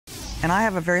And I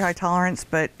have a very high tolerance,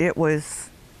 but it was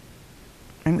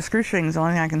excruciating is the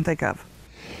only thing I can think of.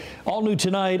 All new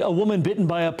tonight, a woman bitten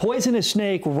by a poisonous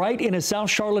snake right in a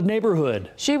South Charlotte neighborhood.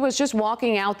 She was just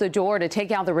walking out the door to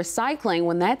take out the recycling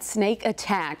when that snake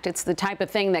attacked. It's the type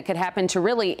of thing that could happen to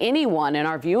really anyone in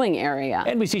our viewing area.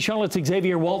 NBC Charlotte's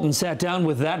Xavier Walton sat down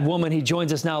with that woman. He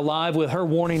joins us now live with her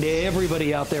warning to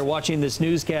everybody out there watching this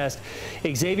newscast.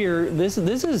 Xavier, this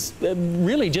is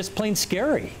really just plain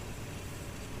scary.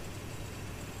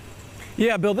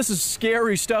 Yeah, Bill, this is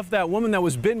scary stuff. That woman that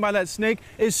was bitten by that snake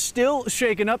is still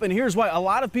shaken up, and here's why. A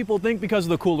lot of people think because of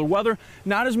the cooler weather,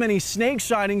 not as many snake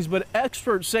sightings, but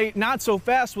experts say not so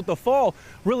fast with the fall.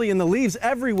 Really, in the leaves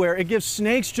everywhere, it gives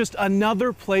snakes just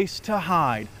another place to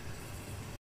hide.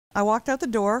 I walked out the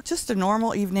door, just a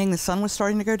normal evening. The sun was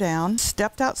starting to go down,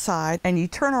 stepped outside, and you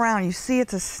turn around and you see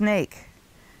it's a snake.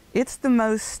 It's the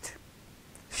most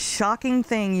shocking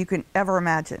thing you can ever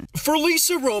imagine. For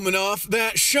Lisa Romanoff,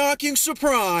 that shocking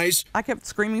surprise, I kept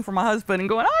screaming for my husband and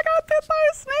going, I got bit by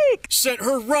a snake, sent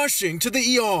her rushing to the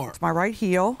ER. My right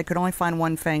heel, I could only find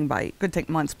one fang bite. It could take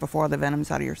months before the venom's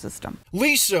out of your system.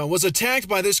 Lisa was attacked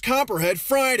by this copperhead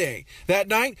Friday. That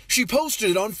night, she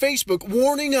posted it on Facebook,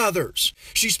 warning others.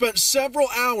 She spent several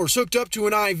hours hooked up to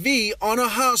an IV on a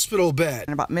hospital bed.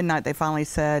 And about midnight, they finally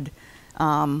said,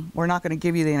 we're not going to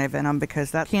give you the antivenom because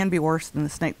that can be worse than the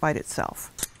snake bite itself.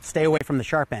 Stay away from the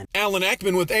sharp end. Alan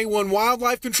Ekman with A1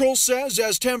 Wildlife Control says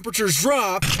as temperatures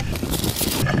drop,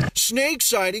 snake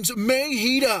sightings may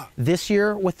heat up. This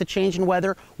year, with the change in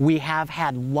weather, we have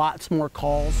had lots more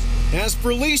calls. As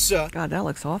for Lisa, God, that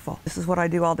looks awful. This is what I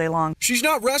do all day long. She's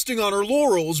not resting on her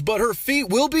laurels, but her feet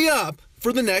will be up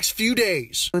for the next few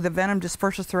days. The venom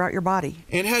disperses throughout your body.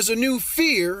 And has a new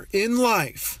fear in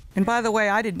life. And by the way,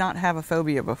 I did not have a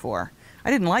phobia before. I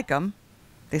didn't like them.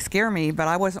 They scare me, but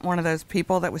I wasn't one of those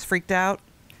people that was freaked out.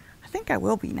 I think I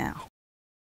will be now.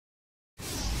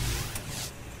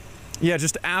 Yeah,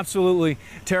 just absolutely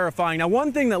terrifying. Now,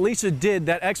 one thing that Lisa did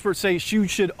that experts say she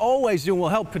should always do and will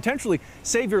help potentially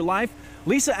save your life,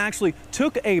 Lisa actually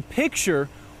took a picture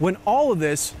when all of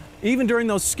this, even during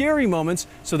those scary moments,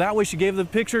 so that way she gave the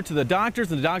picture to the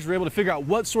doctors, and the doctors were able to figure out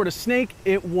what sort of snake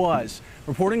it was.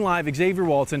 Reporting live, Xavier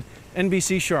Walton,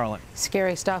 NBC Charlotte.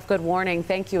 Scary stuff. Good warning.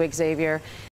 Thank you, Xavier.